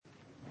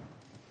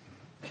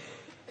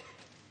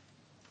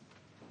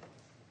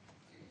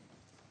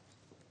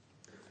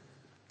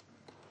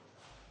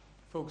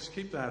Folks,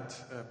 keep that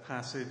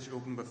passage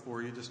open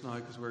before you just now,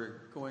 because we're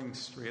going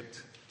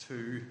straight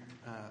to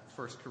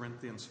 1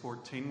 Corinthians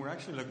 14. We're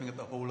actually looking at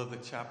the whole of the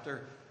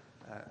chapter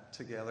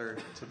together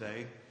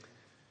today.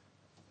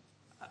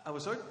 I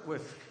was out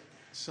with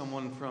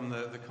someone from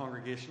the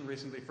congregation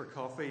recently for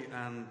coffee,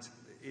 and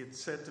it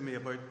said to me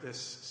about this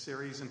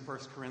series in 1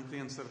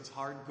 Corinthians that it's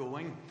hard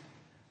going,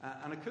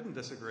 and I couldn't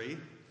disagree.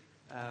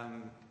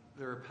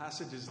 There are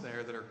passages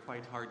there that are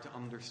quite hard to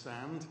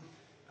understand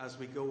as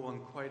we go on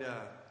quite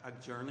a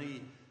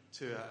journey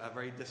to a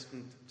very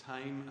distant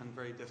time and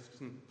very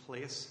distant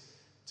place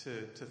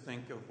to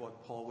think of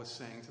what Paul was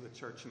saying to the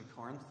church in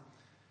Corinth.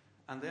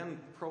 And then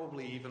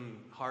probably even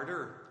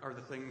harder are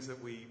the things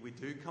that we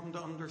do come to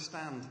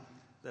understand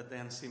that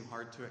then seem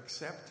hard to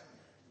accept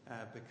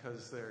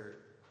because they're,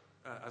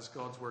 as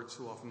God's word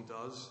so often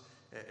does,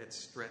 it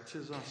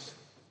stretches us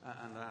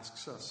and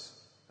asks us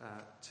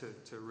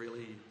to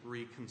really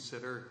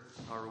reconsider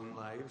our own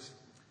lives.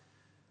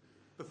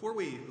 Before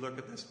we look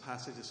at this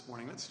passage this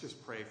morning, let's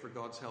just pray for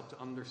God's help to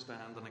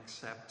understand and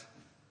accept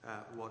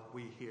what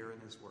we hear in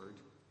His Word.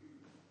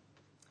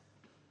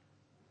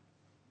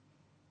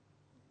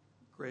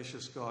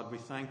 Gracious God, we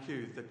thank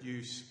You that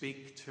You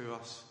speak to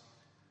us,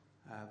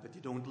 that You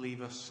don't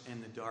leave us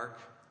in the dark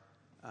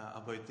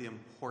about the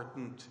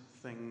important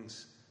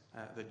things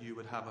that You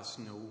would have us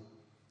know.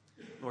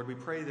 Lord, we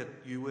pray that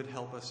You would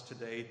help us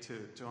today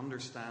to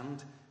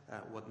understand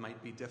what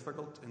might be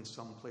difficult in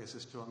some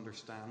places to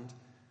understand,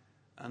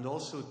 and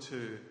also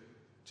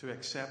to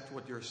accept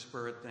what Your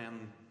Spirit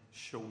then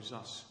shows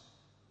us.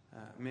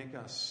 Make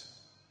us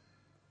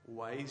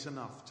wise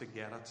enough to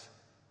get it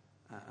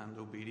and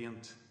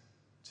obedient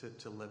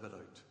to live it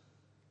out.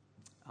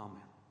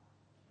 Amen.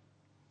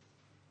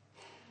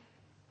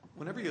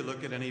 Whenever you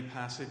look at any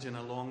passage in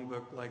a long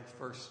book like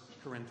 1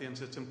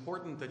 Corinthians, it's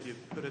important that you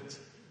put it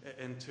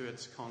into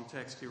its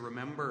context. You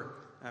remember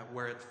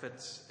where it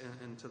fits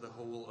into the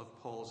whole of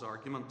Paul's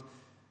argument.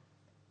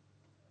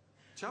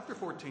 Chapter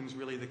 14 is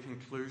really the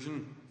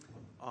conclusion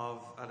of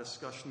a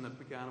discussion that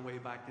began way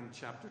back in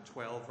chapter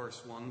 12,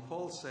 verse 1.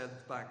 Paul said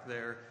back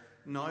there,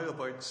 "Now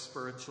about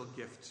spiritual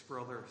gifts,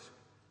 brothers,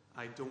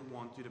 I don't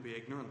want you to be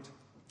ignorant."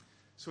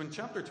 So in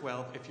chapter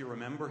 12, if you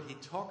remember, he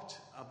talked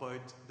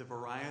about the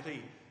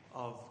variety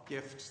of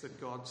gifts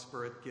that God's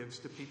Spirit gives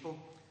to people.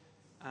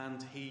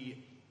 And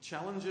he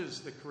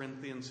challenges the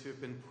Corinthians who have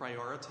been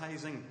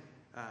prioritizing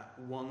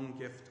one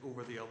gift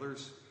over the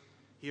others.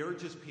 He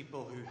urges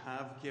people who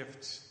have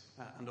gifts,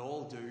 and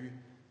all do,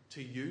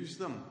 to use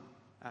them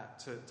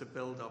to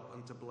build up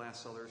and to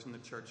bless others in the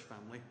church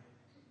family.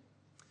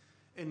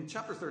 In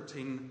chapter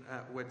 13,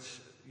 which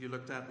you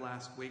looked at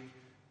last week,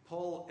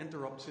 Paul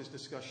interrupts his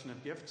discussion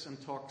of gifts and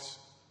talks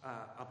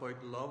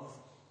about love.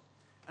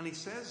 And he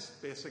says,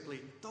 basically,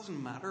 it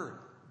doesn't matter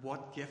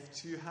what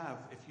gifts you have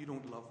if you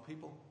don't love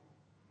people.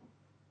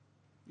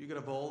 You could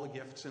have all the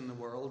gifts in the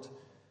world,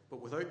 but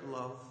without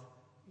love,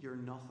 you're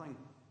nothing.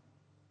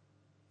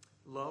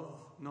 Love,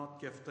 not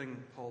gifting,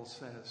 Paul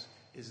says,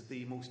 is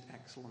the most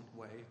excellent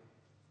way.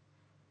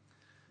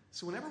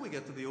 So whenever we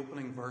get to the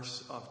opening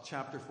verse of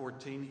chapter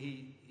 14,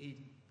 he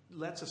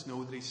lets us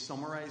know that he's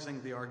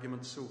summarizing the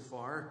argument so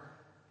far.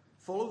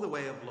 Follow the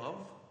way of love,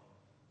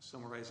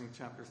 summarizing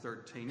chapter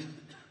 13,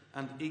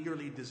 and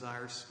eagerly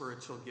desire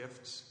spiritual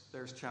gifts.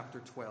 There's chapter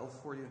 12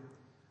 for you.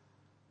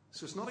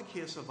 So it's not a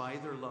case of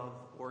either love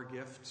or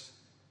gifts.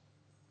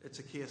 It's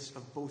a case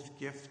of both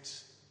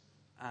gifts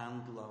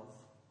and love.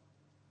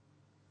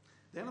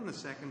 Then in the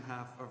second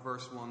half of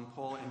verse 1,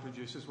 Paul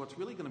introduces what's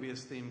really going to be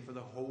his theme for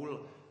the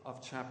whole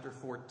of chapter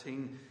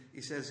 14.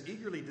 He says,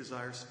 eagerly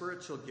desire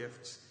spiritual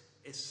gifts,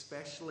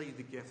 especially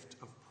the gift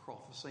of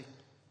prophecy.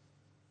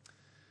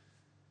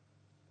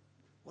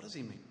 What does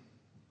he mean?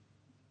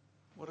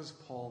 What does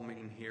Paul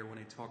mean here when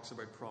he talks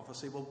about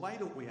prophecy? Well, why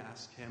don't we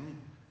ask him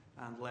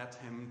and let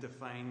him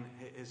define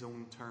his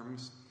own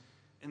terms?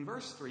 In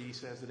verse 3, he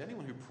says that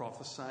anyone who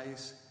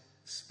prophesies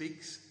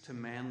speaks to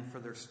men for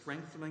their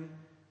strengthening,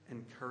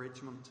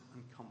 encouragement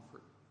and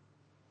comfort.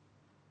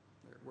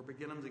 We're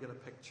beginning to get a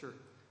picture.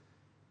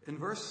 In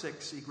verse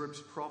 6, he groups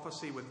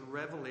prophecy with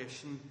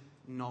revelation,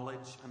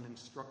 knowledge and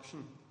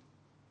instruction.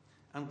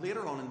 And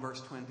later on in verse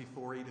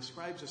 24, he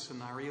describes a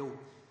scenario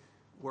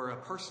where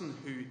a person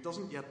who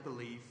doesn't yet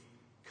believe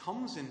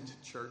comes into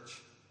church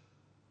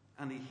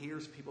and he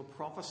hears people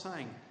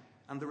prophesying.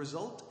 And the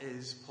result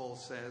is, Paul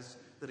says,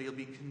 that he'll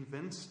be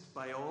convinced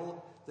by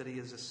all that he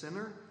is a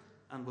sinner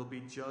and will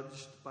be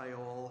judged by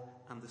all,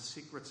 and the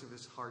secrets of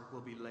his heart will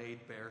be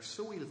laid bare.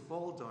 So he'll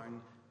fall down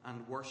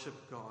and worship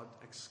God,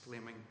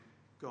 exclaiming,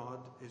 "God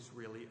is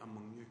really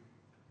among you."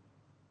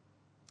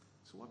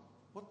 So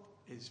what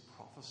is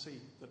prophecy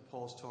that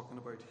Paul's talking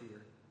about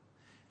here?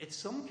 It's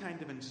some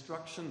kind of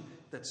instruction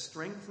that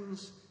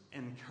strengthens,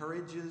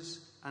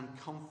 encourages, and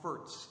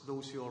comforts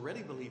those who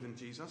already believe in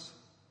Jesus.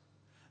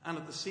 And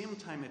at the same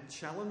time, it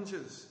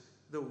challenges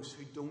those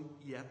who don't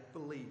yet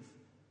believe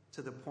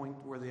to the point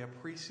where they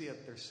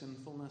appreciate their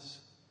sinfulness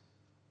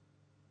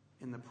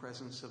in the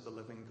presence of the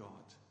living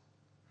God.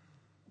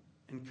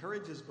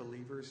 Encourages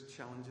believers,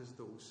 challenges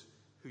those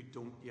who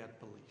don't yet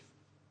believe.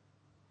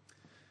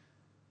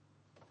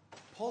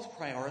 Paul's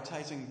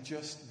prioritizing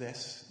just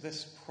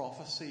this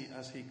prophecy,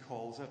 as he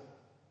calls it.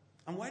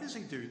 And why does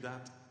he do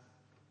that?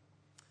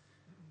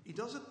 He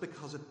does it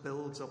because it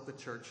builds up the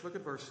church. Look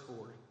at verse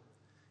 4.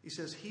 He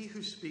says, "He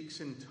who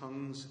speaks in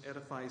tongues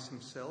edifies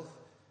himself,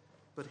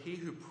 but he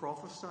who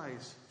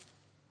prophesies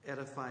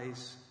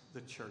edifies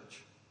the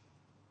church."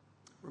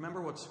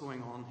 Remember what's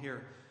going on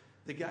here.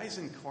 The guys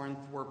in Corinth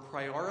were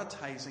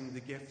prioritizing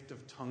the gift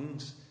of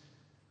tongues.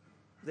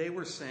 They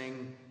were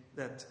saying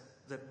that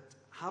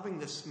having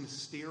this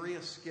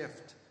mysterious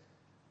gift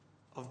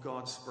of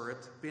God's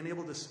Spirit, being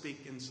able to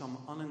speak in some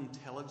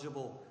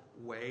unintelligible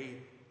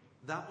way,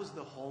 that was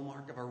the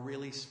hallmark of a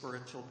really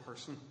spiritual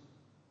person.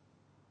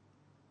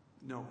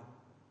 No,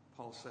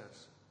 Paul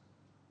says.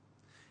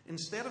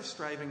 Instead of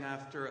striving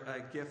after a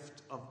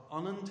gift of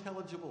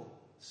unintelligible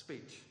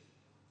speech,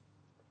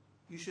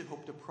 you should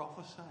hope to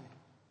prophesy,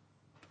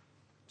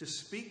 to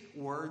speak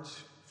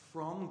words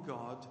from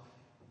God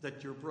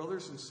that your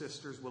brothers and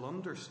sisters will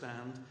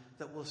understand,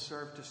 that will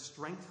serve to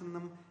strengthen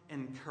them,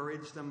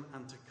 encourage them,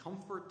 and to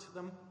comfort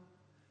them,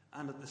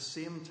 and at the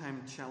same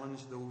time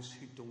challenge those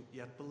who don't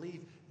yet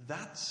believe.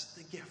 That's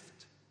the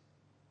gift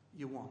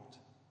you want.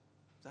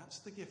 That's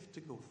the gift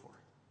to go for.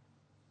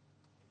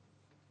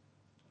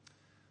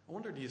 I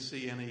wonder, do you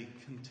see any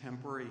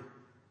contemporary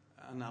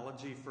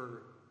analogy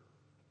for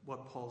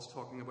what Paul's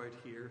talking about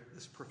here,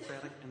 this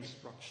prophetic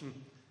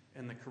instruction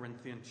in the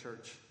Corinthian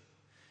church?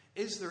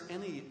 Is there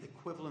any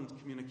equivalent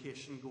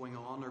communication going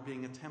on or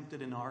being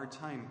attempted in our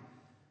time?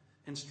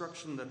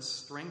 Instruction that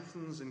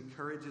strengthens,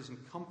 encourages,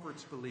 and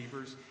comforts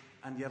believers,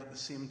 and yet at the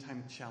same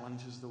time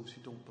challenges those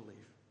who don't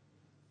believe.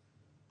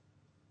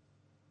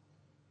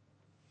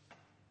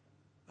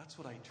 That's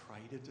what I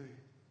try to do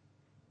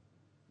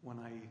when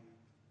I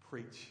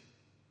preach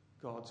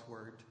God's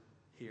word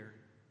here.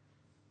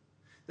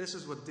 This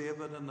is what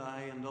David and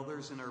I and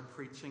others in our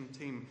preaching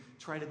team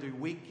try to do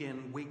week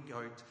in, week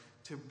out,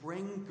 to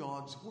bring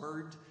God's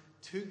word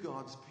to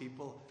God's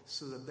people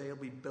so that they'll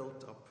be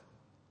built up.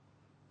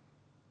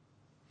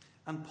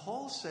 And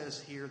Paul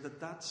says here that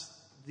that's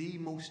the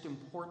most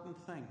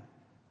important thing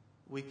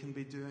we can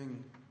be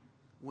doing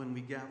when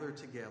we gather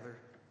together.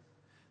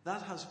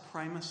 That has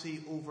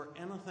primacy over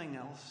anything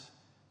else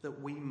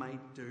that we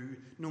might do,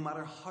 no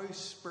matter how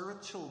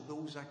spiritual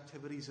those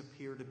activities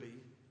appear to be.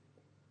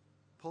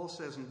 Paul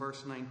says in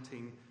verse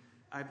 19,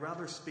 "I'd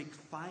rather speak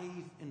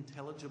 5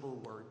 intelligible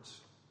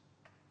words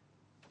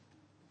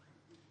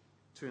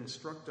to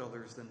instruct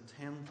others than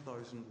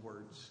 10,000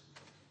 words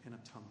in a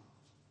tongue."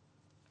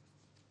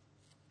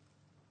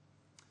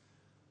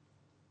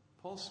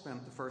 Paul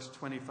spent the first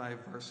 25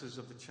 verses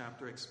of the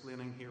chapter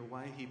explaining here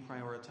why he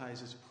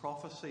prioritizes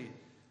prophecy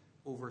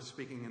over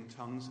speaking in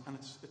tongues, and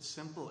it's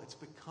simple. It's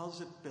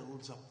because it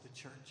builds up the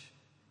church.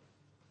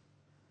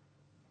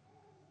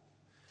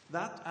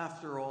 That,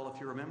 after all, if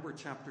you remember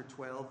chapter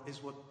 12,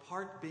 is what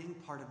being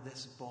part of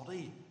this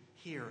body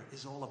here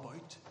is all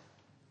about.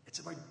 It's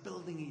about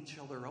building each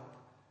other up.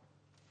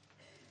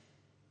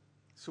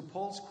 So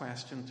Paul's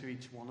question to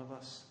each one of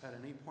us at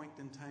any point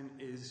in time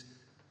is,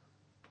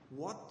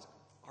 what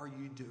are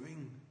you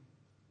doing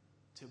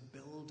to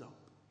build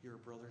up your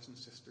brothers and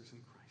sisters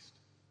in Christ?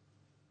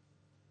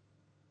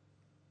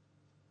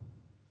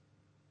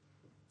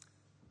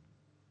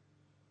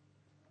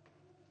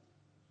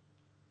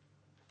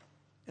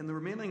 In the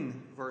remaining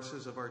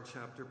verses of our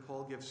chapter,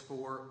 Paul gives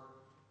 4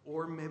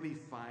 or maybe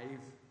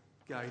 5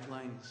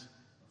 guidelines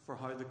for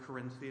how the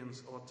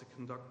Corinthians ought to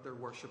conduct their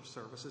worship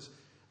services.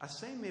 I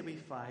say maybe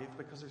 5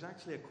 because there's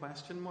actually a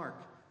question mark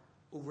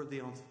over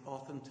the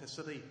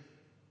authenticity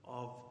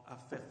of a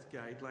 5th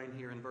guideline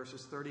here in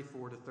verses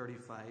 34 to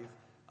 35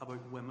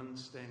 about women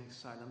staying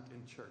silent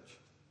in church.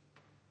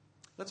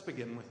 Let's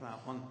begin with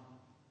that one.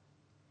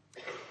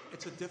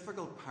 It's a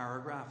difficult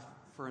paragraph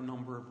for a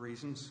number of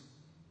reasons.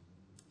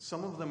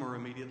 Some of them are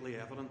immediately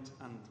evident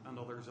and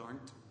others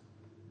aren't.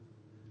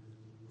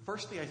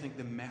 Firstly, I think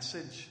the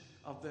message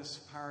of this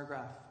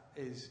paragraph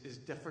is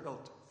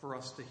difficult for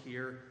us to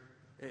hear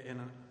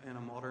in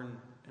a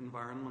modern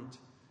environment.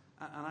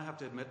 And I have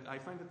to admit, I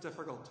find it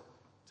difficult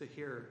to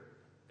hear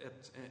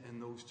it in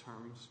those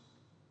terms.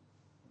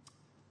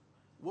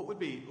 What would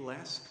be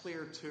less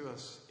clear to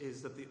us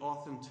is that the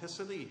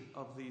authenticity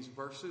of these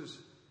verses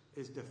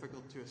is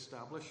difficult to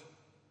establish.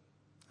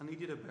 I need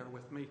you to bear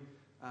with me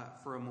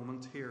for a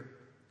moment here.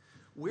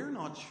 We're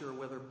not sure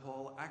whether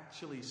Paul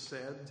actually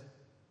said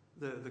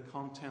the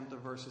content of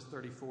verses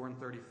 34 and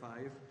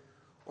 35,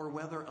 or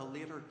whether a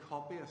later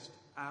copyist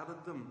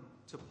added them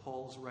to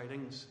Paul's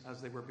writings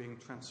as they were being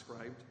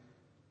transcribed.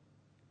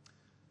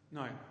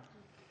 Now,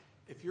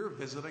 if you're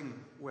visiting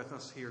with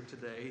us here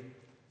today,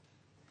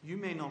 you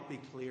may not be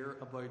clear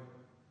about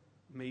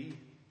me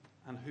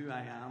and who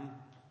I am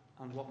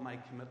and what my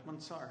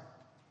commitments are.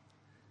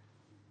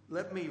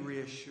 Let me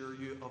reassure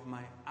you of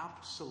my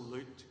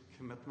absolute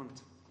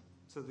commitment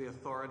to the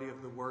authority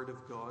of the Word of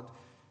God.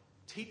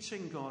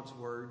 Teaching God's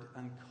Word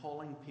and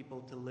calling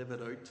people to live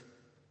it out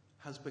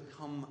has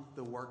become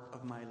the work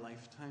of my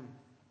lifetime.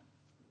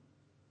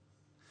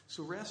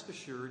 So rest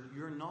assured,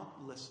 you're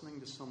not listening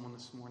to someone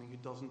this morning who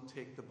doesn't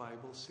take the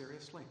Bible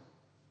seriously.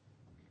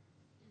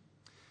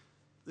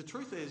 The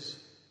truth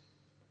is,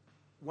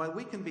 while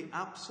we can be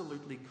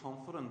absolutely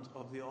confident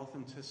of the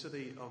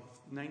authenticity of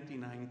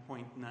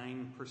 99.9%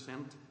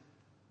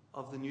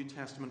 of the New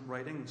Testament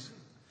writings,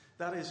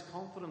 that is,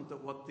 confident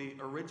that what the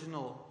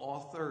original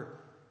author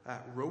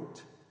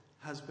wrote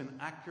has been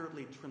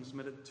accurately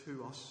transmitted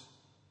to us,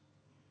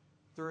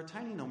 there are a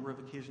tiny number of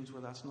occasions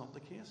where that's not the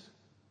case.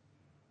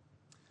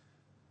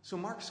 So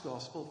Mark's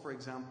Gospel, for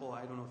example,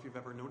 I don't know if you've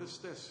ever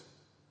noticed this,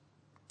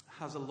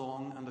 has a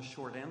long and a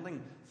short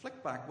ending.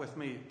 Flick back with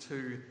me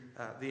to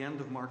the end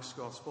of Mark's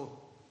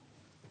Gospel.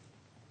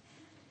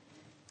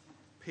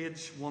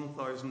 Page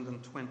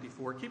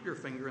 1024. Keep your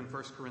finger in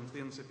 1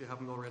 Corinthians if you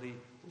haven't already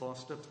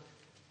lost it.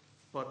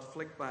 But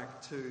flick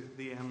back to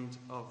the end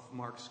of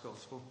Mark's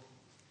Gospel.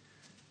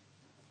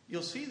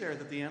 You'll see there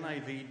that the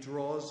NIV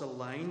draws a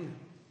line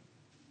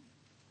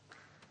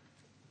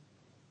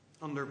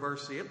under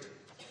verse 8.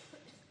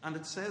 And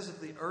it says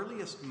that the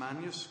earliest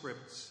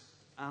manuscripts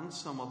and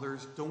some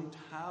others don't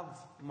have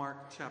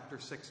Mark chapter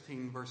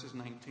 16, verses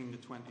 19 to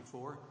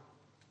 24.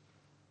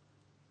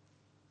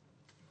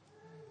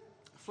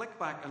 Flick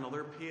back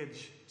another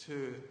page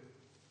to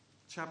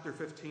chapter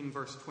 15,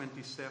 verse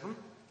 27.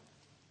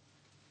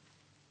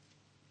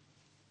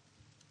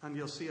 And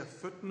you'll see a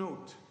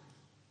footnote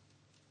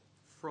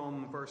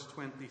from verse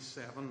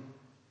 27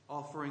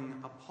 offering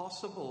a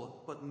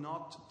possible but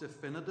not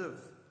definitive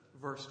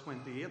verse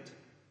 28.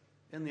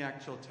 In the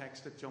actual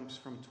text, it jumps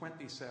from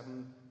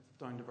 27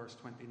 down to verse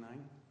 29.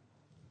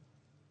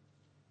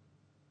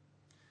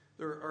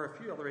 There are a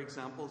few other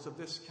examples of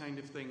this kind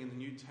of thing in the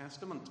New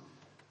Testament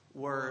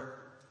where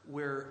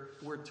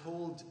we're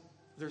told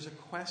there's a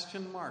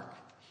question mark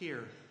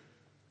here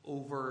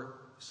over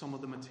some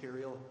of the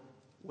material,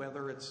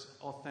 whether it's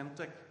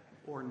authentic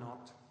or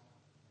not.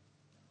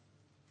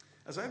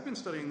 As I've been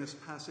studying this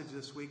passage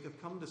this week,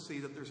 I've come to see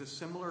that there's a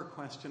similar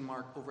question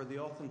mark over the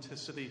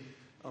authenticity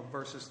of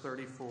verses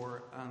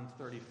 34 and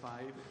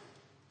 35.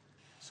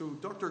 So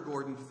Dr.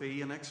 Gordon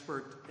Fee, an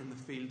expert in the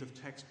field of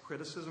text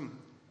criticism,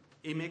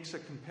 he makes a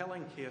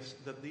compelling case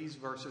that these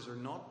verses are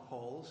not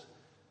Paul's,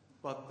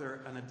 but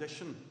they're an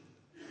edition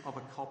of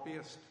a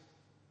copyist.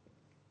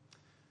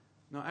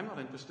 Now, I'm not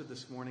interested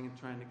this morning in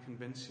trying to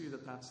convince you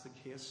that that's the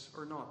case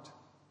or not.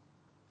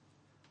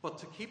 But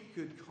to keep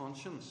good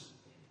conscience,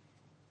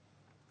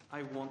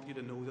 I want you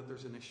to know that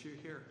there's an issue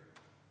here.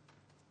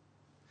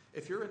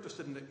 If you're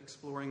interested in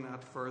exploring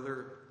that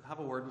further, have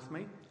a word with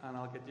me and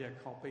I'll get you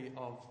a copy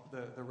of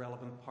the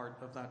relevant part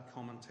of that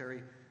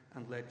commentary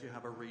and let you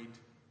have a read.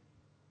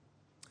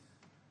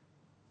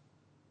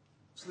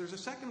 So there's a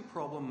second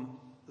problem.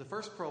 The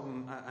first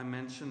problem I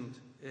mentioned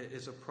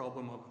is a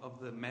problem of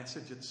the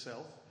message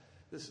itself.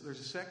 There's a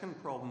second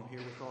problem here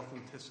with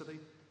authenticity.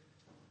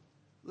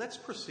 Let's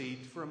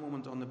proceed for a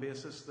moment on the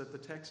basis that the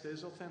text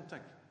is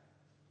authentic.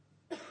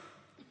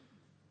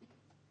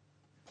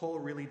 Paul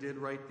really did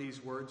write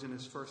these words in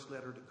his first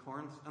letter to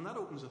Corinth, and that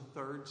opens a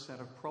third set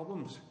of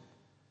problems,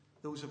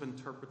 those of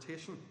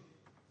interpretation.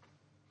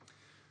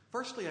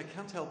 Firstly, I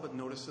can't help but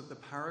notice that the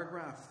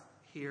paragraph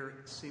here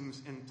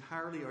seems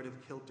entirely out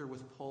of kilter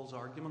with Paul's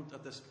argument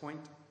at this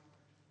point.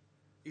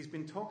 He's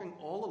been talking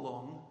all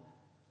along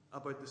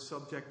about the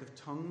subject of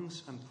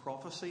tongues and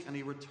prophecy, and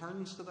he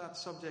returns to that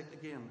subject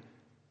again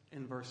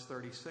in verse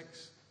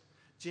 36.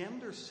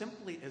 Gender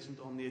simply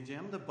isn't on the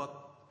agenda,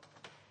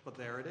 but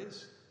there it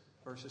is.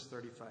 Verses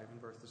 35 and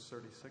verses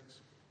 36.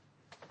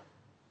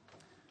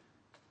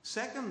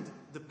 Second,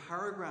 the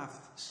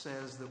paragraph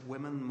says that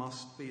women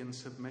must be in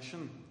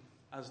submission,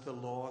 as the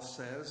law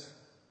says.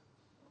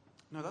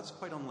 Now, that's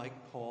quite unlike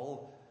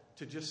Paul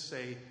to just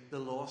say, the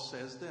law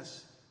says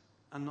this,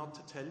 and not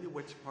to tell you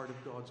which part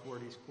of God's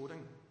word he's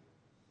quoting.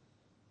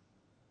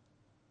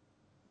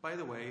 By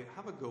the way,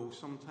 have a go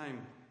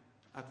sometime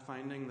at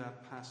finding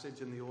that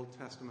passage in the Old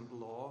Testament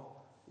law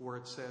where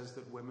it says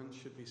that women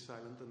should be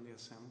silent in the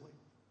assembly.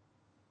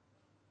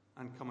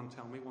 And come and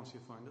tell me once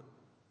you find it.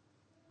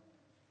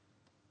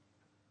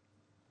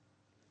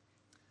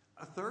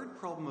 A third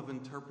problem of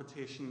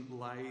interpretation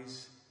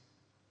lies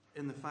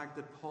in the fact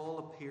that Paul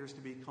appears to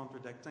be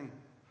contradicting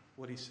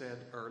what he said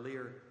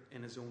earlier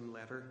in his own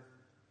letter.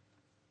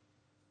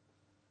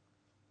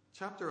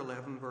 Chapter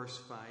 11, verse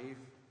 5,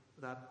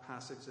 that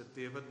passage that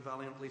David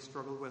valiantly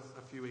struggled with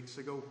a few weeks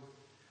ago.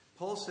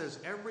 Paul says,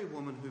 every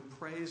woman who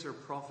prays or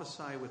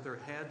prophesies with her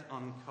head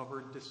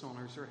uncovered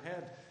dishonors her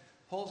head.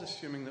 Paul's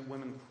assuming that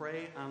women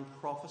pray and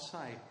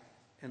prophesy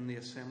in the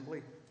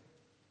assembly.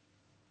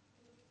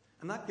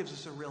 And that gives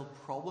us a real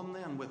problem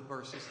then with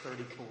verses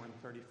 34 and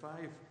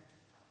 35.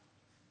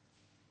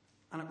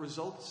 And it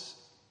results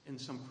in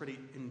some pretty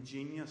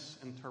ingenious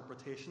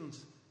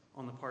interpretations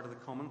on the part of the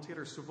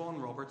commentators. So Vaughan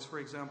Roberts, for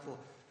example,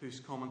 whose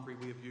commentary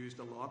we have used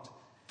a lot,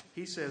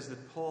 he says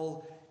that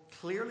Paul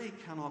clearly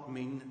cannot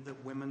mean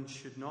that women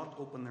should not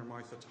open their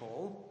mouth at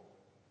all.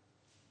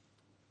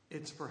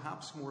 It's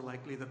perhaps more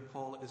likely that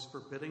Paul is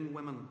forbidding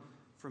women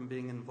from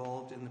being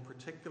involved in the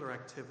particular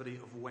activity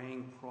of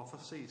weighing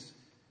prophecies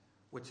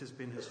which has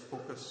been his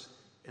focus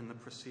in the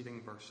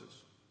preceding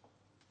verses.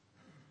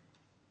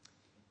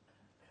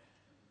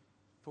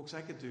 Folks,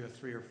 I could do a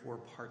 3 or 4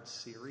 part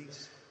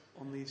series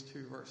on these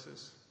 2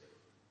 verses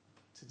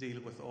to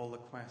deal with all the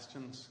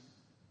questions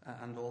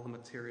and all the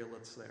material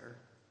that's there.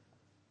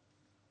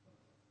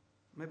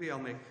 Maybe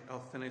I'll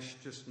finish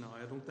just now.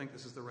 I don't think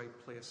this is the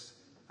right place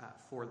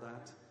for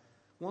that.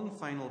 One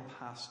final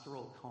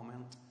pastoral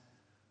comment.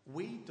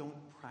 We don't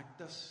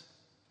practice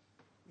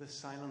the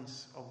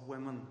silence of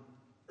women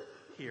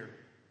here.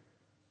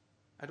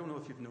 I don't know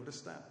if you've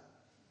noticed that.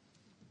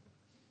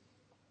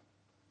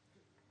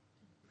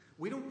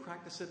 We don't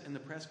practice it in the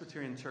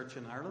Presbyterian Church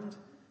in Ireland,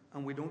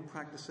 and we don't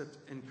practice it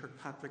in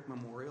Kirkpatrick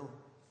Memorial.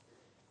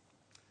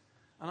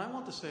 And I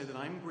want to say that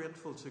I'm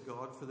grateful to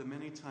God for the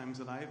many times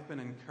that I've been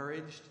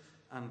encouraged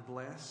and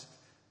blessed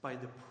by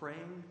the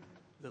praying,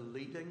 the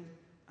leading,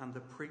 and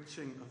the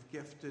preaching of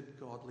gifted,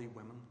 godly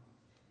women.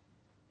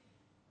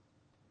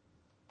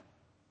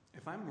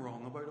 If I'm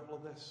wrong about all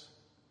of this,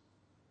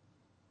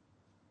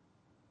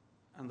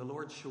 and the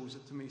Lord shows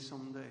it to me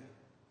someday,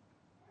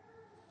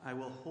 I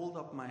will hold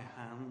up my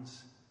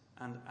hands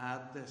and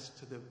add this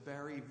to the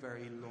very,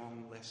 very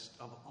long list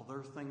of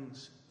other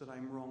things that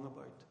I'm wrong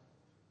about.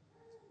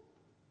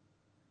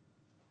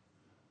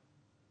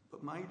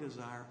 But my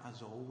desire,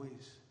 as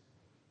always,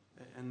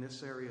 in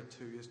this area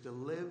too, is to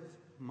live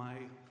my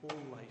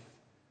whole life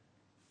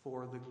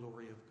for the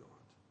glory of God.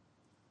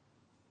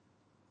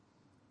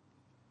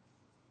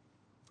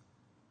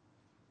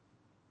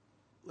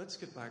 Let's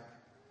get back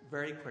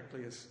very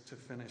quickly to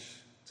finish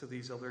to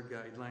these other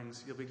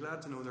guidelines. You'll be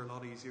glad to know they're a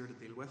lot easier to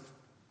deal with.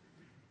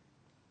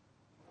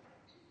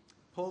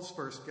 Paul's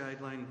first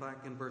guideline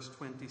back in verse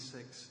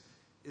 26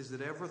 is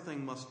that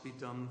everything must be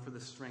done for the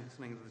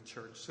strengthening of the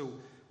church. So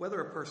whether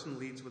a person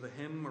leads with a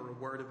hymn or a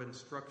word of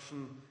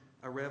instruction,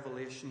 a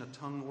revelation, a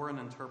tongue, or an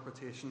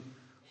interpretation,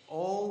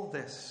 all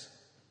this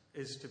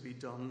is to be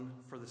done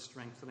for the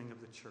strengthening of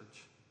the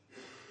church.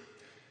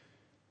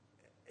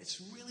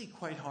 It's really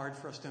quite hard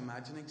for us to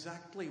imagine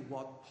exactly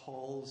what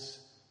Paul's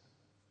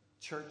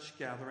church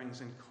gatherings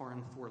in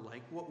Corinth were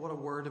like, what a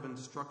word of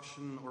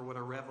instruction or what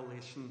a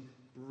revelation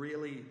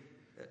really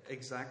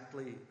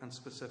exactly and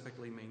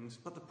specifically means.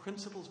 But the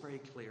principle is very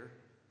clear.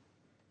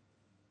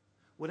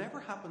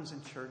 Whatever happens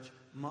in church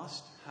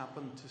must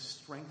happen to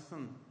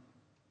strengthen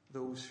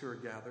those who are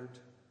gathered.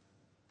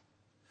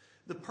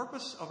 The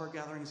purpose of our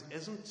gatherings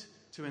isn't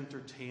to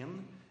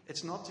entertain.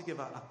 It's not to give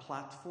a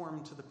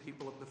platform to the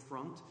people at the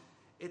front.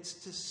 It's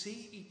to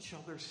see each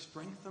other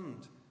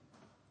strengthened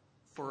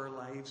for our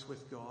lives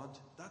with God.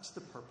 That's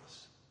the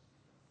purpose.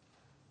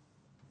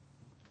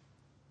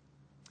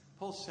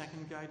 Paul's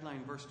second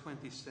guideline, verse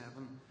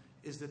 27,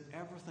 is that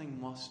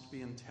everything must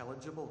be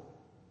intelligible.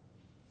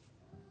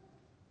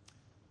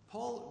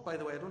 Paul, by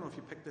the way, I don't know if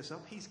you picked this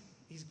up, he's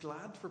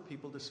glad for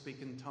people to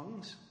speak in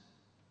tongues.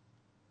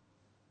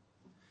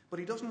 But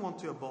he doesn't want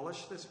to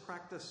abolish this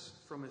practice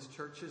from his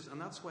churches, and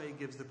that's why he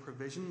gives the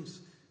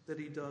provisions that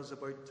he does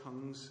about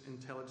tongues'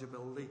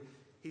 intelligibility.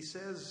 He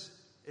says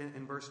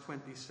in verse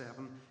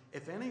 27,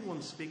 if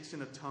anyone speaks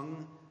in a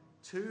tongue,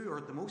 2 or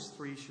at the most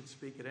 3 should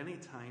speak at any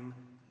time,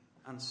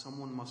 and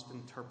someone must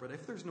interpret.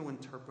 If there's no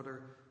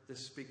interpreter, the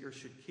speaker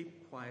should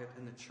keep quiet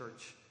in the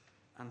church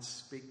and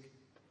speak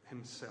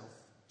himself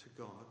to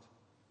God.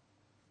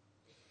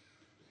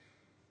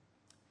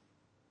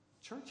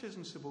 Church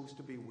isn't supposed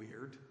to be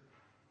weird.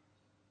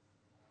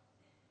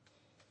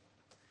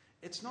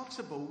 It's not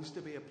supposed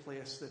to be a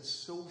place that's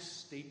so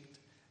steeped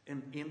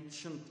in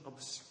ancient,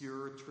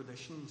 obscure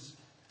traditions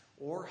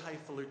or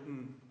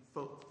highfalutin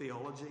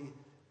theology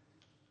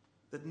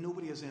that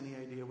nobody has any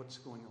idea what's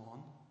going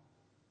on.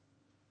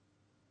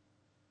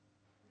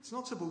 It's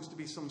not supposed to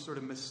be some sort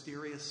of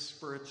mysterious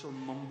spiritual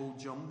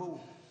mumbo-jumbo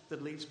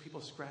that leaves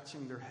people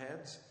scratching their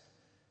heads.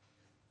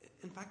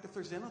 In fact, if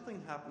there's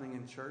anything happening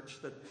in church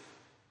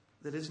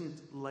that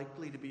isn't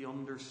likely to be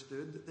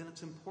understood, then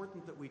it's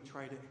important that we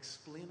try to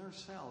explain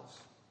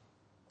ourselves.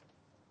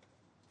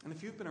 And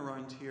if you've been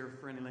around here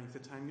for any length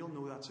of time, you'll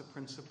know that's a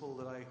principle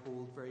that I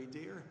hold very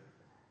dear.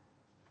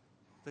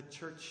 That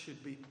church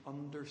should be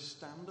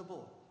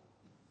understandable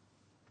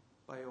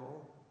by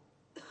all.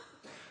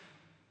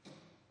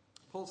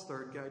 Paul's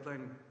third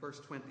guideline, verse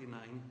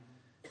 29,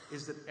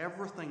 is that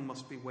everything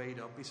must be weighed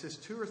up. He says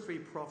 2 or 3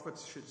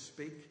 prophets should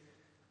speak,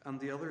 and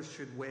the others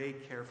should weigh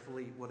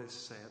carefully what is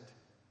said.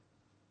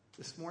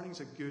 This morning's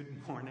a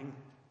good morning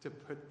to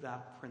put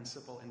that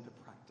principle into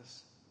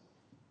practice.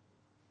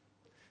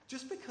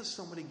 Just because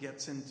somebody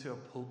gets into a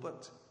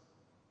pulpit,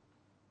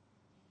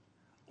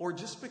 or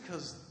just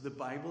because the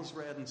Bible's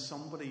read and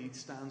somebody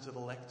stands at a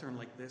lectern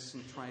like this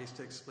and tries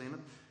to explain it,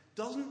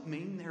 doesn't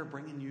mean they're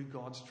bringing you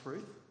God's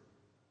truth.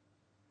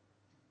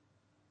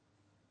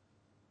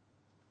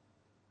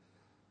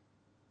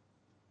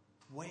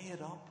 Weigh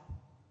it up.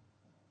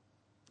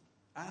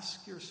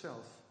 Ask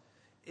yourself,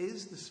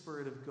 is the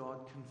Spirit of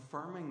God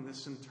confirming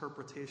this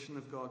interpretation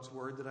of God's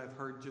Word that I've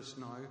heard just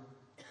now?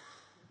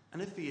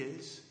 And if He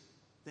is,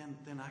 then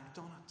act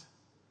on it.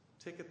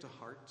 Take it to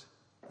heart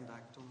and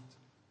act on it.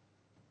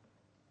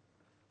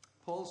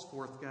 Paul's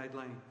fourth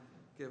guideline,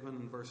 given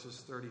in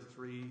verses 30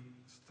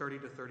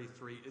 to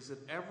 33, is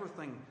that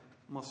everything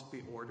must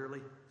be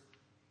orderly.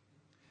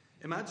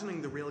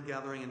 Imagining the real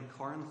gathering in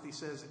Corinth, he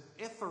says,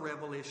 if a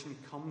revelation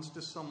comes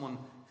to someone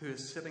who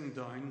is sitting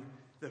down,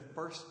 the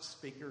first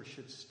speaker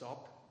should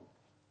stop.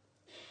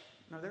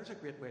 Now, there's a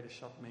great way to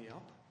shut me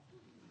up.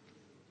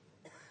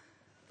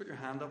 Put your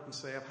hand up and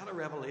say, I've had a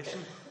revelation,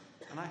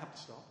 and I have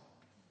to stop,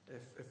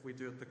 if we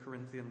do it the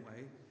Corinthian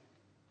way.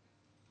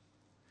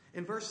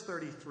 In verse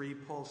 33,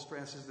 Paul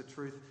stresses the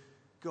truth.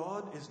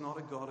 God is not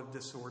a God of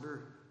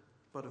disorder,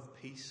 but of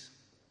peace.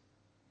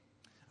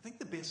 I think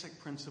the basic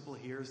principle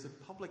here is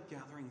that public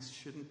gatherings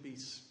shouldn't be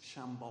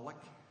shambolic.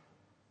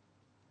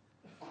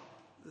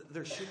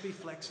 There should be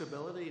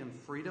flexibility and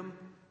freedom,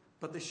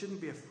 but they shouldn't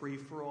be a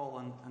free-for-all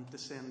and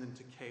descend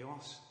into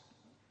chaos.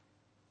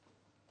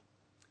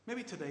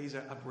 Maybe today's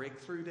a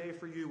breakthrough day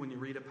for you when you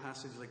read a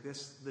passage like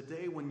this, the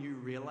day when you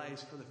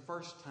realize for the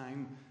first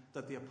time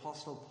that the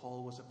Apostle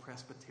Paul was a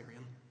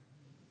Presbyterian.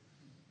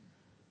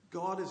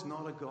 God is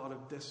not a God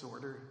of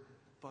disorder,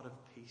 but of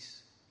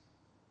peace.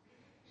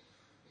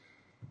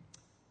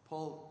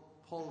 Paul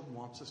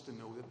wants us to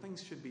know that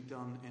things should be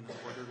done in an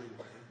orderly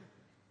way.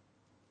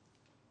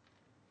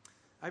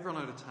 I've run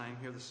out of time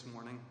here this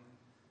morning.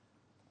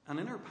 And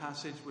in our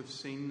passage we've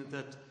seen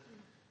that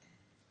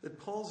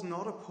Paul's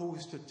not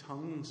opposed to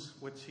tongues,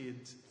 which he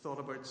had thought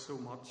about so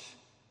much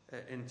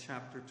in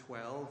chapter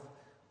 12,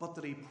 but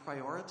that he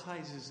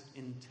prioritizes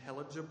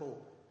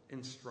intelligible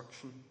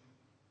instruction.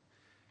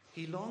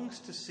 He longs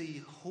to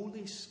see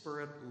Holy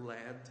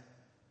Spirit-led,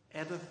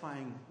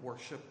 edifying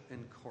worship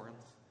in Corinth.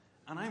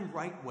 And I'm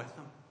right with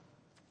him.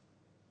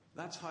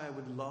 That's how I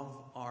would love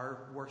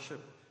our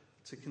worship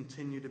to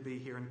continue to be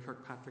here in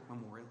Kirkpatrick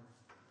Memorial.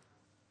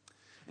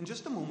 In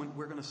just a moment,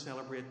 we're going to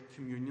celebrate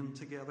communion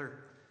together.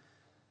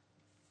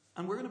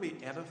 And we're going to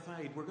be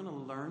edified. We're going to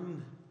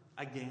learn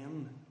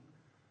again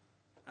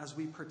as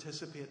we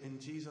participate in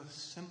Jesus'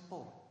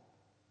 simple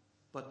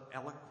but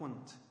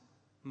eloquent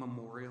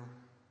memorial.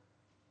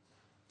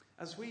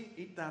 As we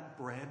eat that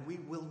bread, we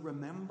will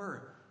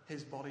remember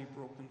his body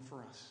broken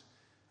for us.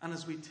 And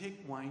as we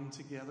take wine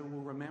together,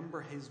 we'll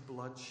remember his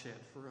blood shed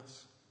for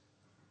us.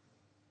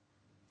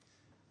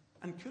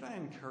 And could I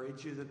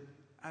encourage you that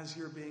as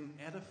you're being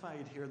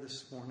edified here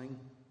this morning,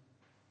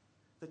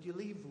 that you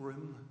leave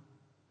room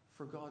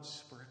for God's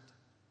Spirit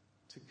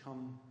to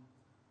come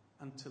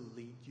and to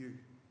lead you.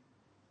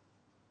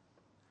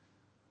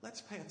 Let's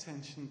pay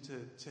attention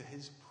to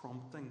his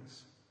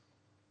promptings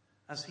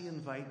as he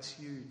invites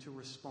you to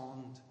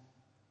respond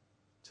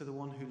to the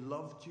one who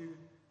loved you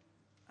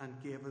and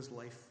gave his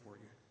life for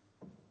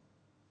you.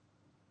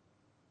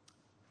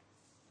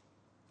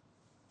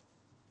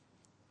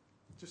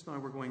 Just now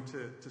we're going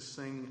to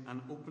sing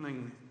an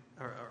opening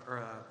or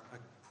a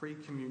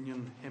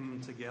pre-communion hymn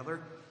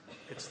together.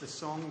 It's the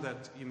song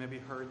that you maybe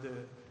heard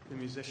the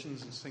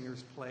musicians and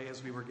singers play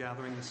as we were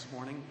gathering this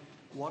morning.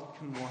 What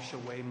can wash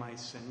away my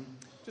sin?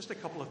 Just a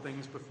couple of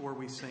things before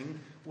we sing.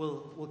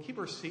 We'll keep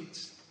our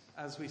seats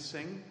as we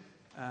sing,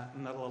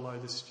 and that'll allow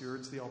the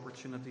stewards the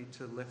opportunity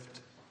to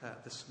lift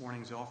this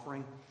morning's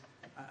offering.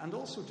 And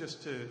also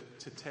just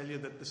to tell you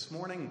that this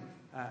morning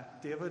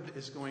David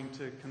is going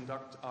to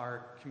conduct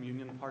our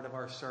communion part of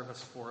our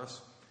service for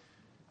us.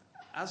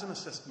 As an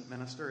assistant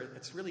minister,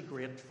 it's really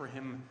great for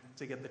him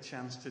to get the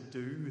chance to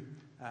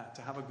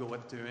have a go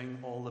at doing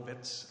all the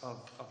bits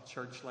of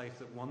church life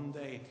that one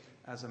day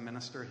as a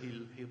minister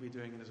he'll be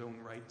doing in his own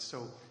right.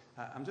 So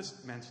I'm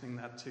just mentioning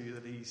that to you,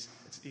 that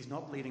he's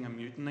not leading a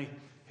mutiny.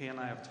 He and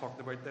I have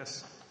talked about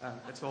this.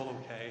 It's all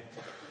okay.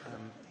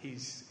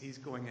 He's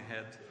going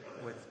ahead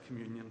with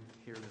communion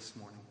here this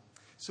morning.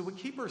 So we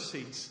keep our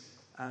seats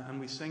and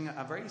we sing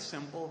a very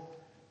simple,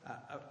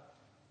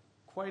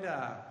 quite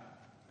a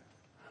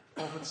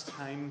of its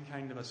time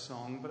kind of a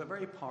song, but a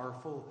very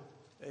powerful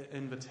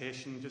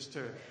invitation just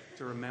to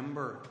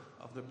remember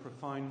of the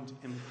profound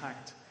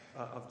impact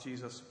of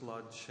Jesus'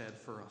 blood shed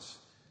for us.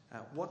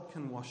 What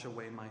can wash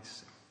away my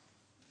sin?